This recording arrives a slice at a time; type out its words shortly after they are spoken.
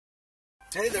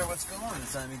Hey there, what's going on?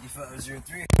 It's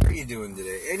I'm8503. How are you doing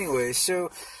today? Anyway,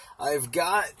 so I've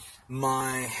got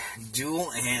my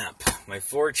dual amp, my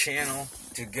 4-channel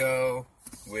to go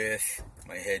with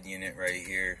my head unit right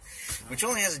here, which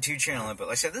only has a 2-channel input.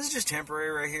 Like I said, this is just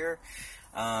temporary right here.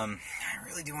 I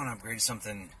really do want to upgrade to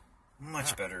something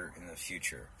much better in the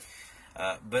future.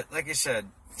 But like I said,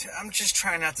 I'm just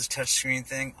trying out this touchscreen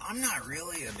thing. I'm not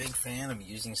really a big fan of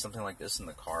using something like this in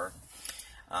the car.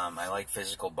 I like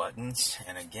physical buttons,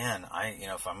 and again,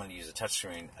 if I'm going to use a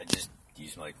touchscreen, I just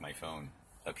use like my phone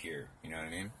up here, you know what I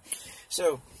mean?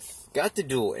 So, got the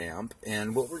dual amp,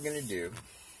 and what we're going to do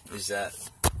is that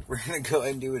we're going to go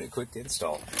ahead and do a quick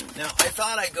install. Now, I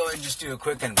thought I'd go ahead and just do a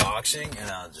quick unboxing,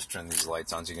 and I'll just turn these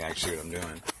lights on so you can actually see what I'm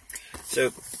doing.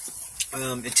 So,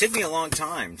 it took me a long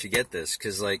time to get this,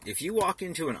 because, like, if you walk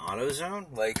into an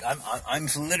AutoZone, like, I'm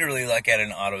literally, like, at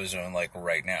an AutoZone, like,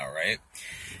 right now, right?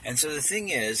 And so the thing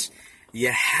is,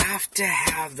 you have to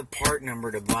have the part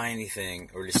number to buy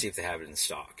anything, or to see if they have it in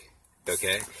stock,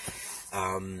 okay?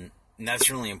 And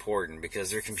that's really important, because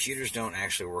their computers don't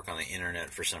actually work on the internet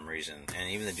for some reason,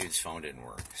 and even the dude's phone didn't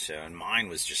work, so, and mine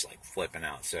was just, like, flipping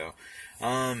out, so,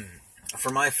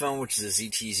 for my phone, which is a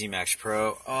ZTZ Max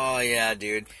Pro, oh, yeah,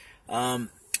 dude,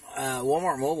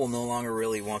 Walmart Mobile no longer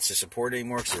really wants to support it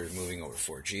anymore because they're moving over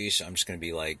 4G, so I'm just going to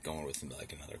be like going with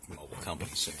like another mobile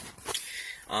company soon.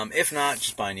 If not,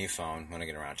 just buy a new phone when I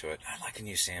get around to it. I'd like a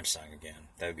new Samsung again.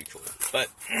 That would be cool. But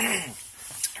I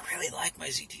really like my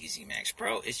ZTZ Max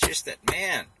Pro. It's just that,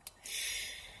 man,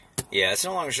 yeah, it's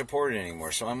no longer supported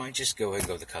anymore, so I might just go ahead and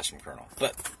go with the custom kernel.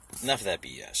 But enough of that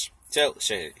BS. So,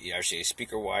 RCA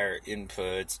speaker wire,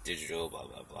 inputs, digital, blah,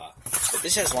 blah, blah. But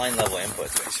this has line level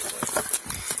inputs,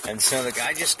 basically. And so the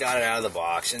guy just got it out of the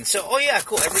box. And so, oh yeah,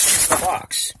 cool, everything's in the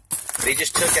box. They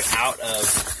just took it out of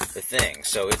the thing.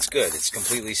 So it's good. It's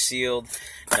completely sealed.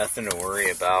 Nothing to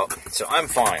worry about. So I'm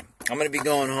fine. I'm going to be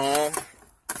going home.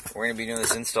 We're going to be doing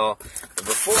this install. But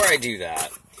before I do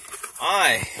that,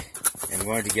 I am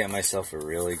going to get myself a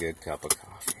really good cup of coffee.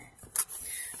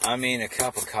 I mean, a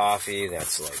cup of coffee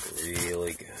that's, like,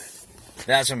 really good.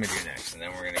 That's what I'm going to do next. And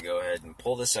then we're going to go ahead and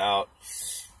pull this out.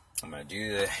 I'm going to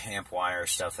do the amp wire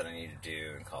stuff that I need to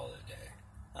do and call it a day.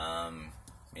 I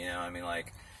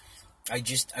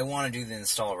want to do the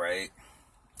install right.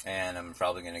 And I'm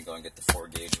probably going to go and get the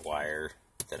 4-gauge wire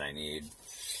that I need.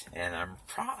 And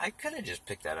I could have just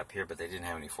picked that up here, but they didn't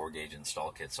have any 4-gauge install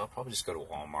kits. So I'll probably just go to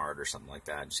Walmart or something like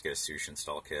that and just get a swoosh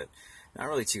install kit. Not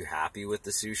really too happy with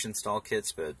the swoosh install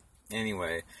kits, but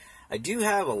anyway, I do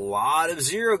have a lot of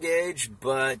 0-gauge,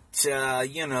 but,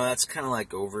 that's kind of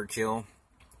like overkill.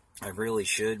 I really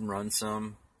should run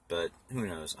some, but who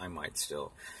knows, I might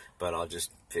still, but I'll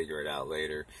just figure it out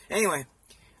later. Anyway,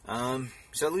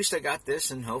 so at least I got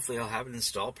this, and hopefully I'll have it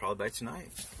installed probably by tonight.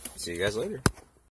 See you guys later.